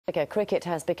Cricket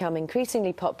has become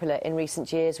increasingly popular in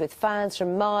recent years, with fans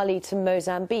from Mali to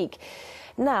Mozambique.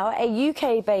 Now, a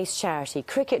UK-based charity,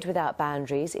 Cricket Without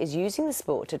Boundaries, is using the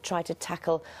sport to try to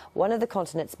tackle one of the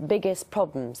continent's biggest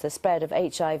problems, the spread of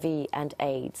HIV and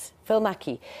AIDS. Phil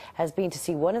Mackey has been to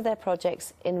see one of their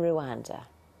projects in Rwanda.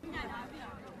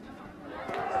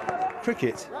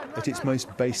 Cricket at its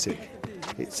most basic.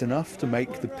 It's enough to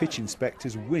make the pitch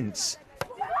inspectors wince,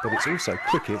 but it's also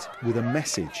cricket with a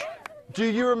message. Do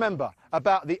you remember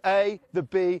about the A, the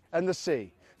B and the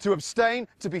C? To abstain,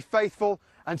 to be faithful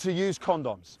and to use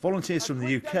condoms. Volunteers from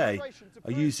the UK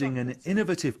are using an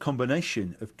innovative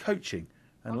combination of coaching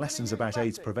and lessons about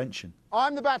AIDS prevention.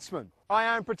 I'm the batsman. I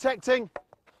am protecting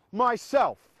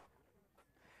myself.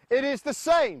 It is the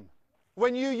same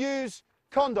when you use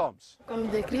condoms.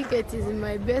 The cricket is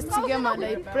my best game, and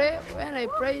I pray. When I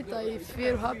play it, I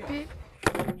feel happy.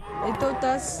 They taught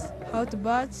us how to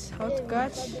bat, how to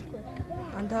catch,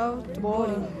 and how to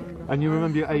bowl. And you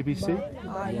remember your ABC?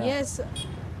 Yes.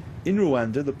 In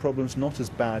Rwanda, the problem's not as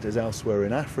bad as elsewhere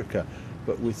in Africa,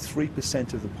 but with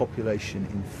 3% of the population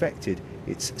infected,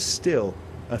 it's still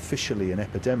officially an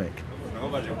epidemic.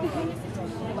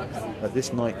 At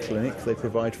this night clinic, they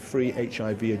provide free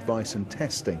HIV advice and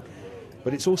testing,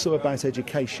 but it's also about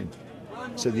education.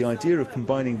 So the idea of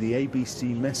combining the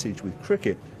ABC message with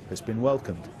cricket has been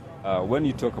welcomed. When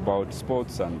you talk about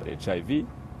sports and HIV,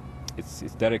 it's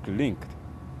directly linked,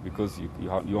 because you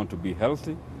want to be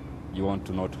healthy, you want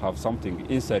to not have something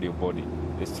inside your body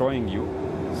destroying you.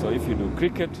 So if you do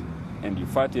cricket and you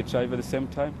fight HIV at the same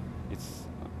time, it's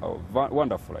a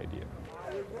wonderful idea.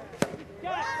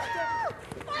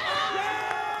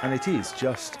 And it is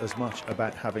just as much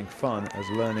about having fun as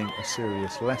learning a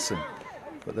serious lesson.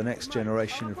 But the next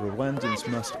generation of Rwandans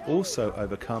must also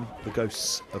overcome the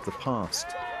ghosts of the past.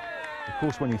 Of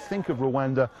course, when you think of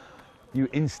Rwanda, you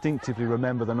instinctively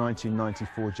remember the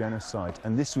 1994 genocide,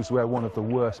 and this was where one of the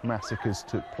worst massacres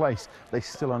took place. They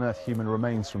still unearth human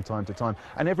remains from time to time,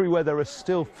 and everywhere there are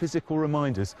still physical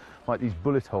reminders, like these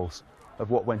bullet holes, of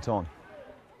what went on.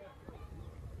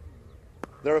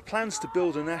 There are plans to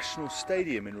build a national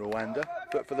stadium in Rwanda,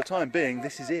 but for the time being,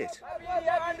 this is it.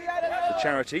 The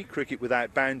charity, Cricket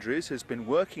Without Boundaries, has been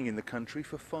working in the country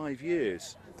for 5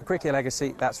 years. The cricket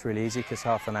legacy, that's really easy because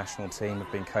half the national team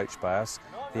have been coached by us.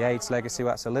 The AIDS legacy,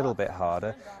 well, that's a little bit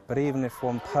harder, but even if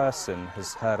one person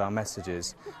has heard our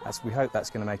messages, we hope that's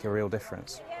going to make a real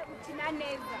difference.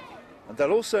 And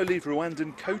they'll also leave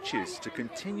Rwandan coaches to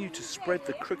continue to spread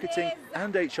the cricketing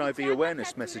and HIV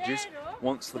awareness messages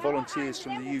once the volunteers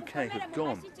from the UK have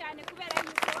gone.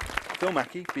 Phil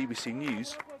Mackey, BBC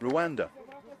News, Rwanda.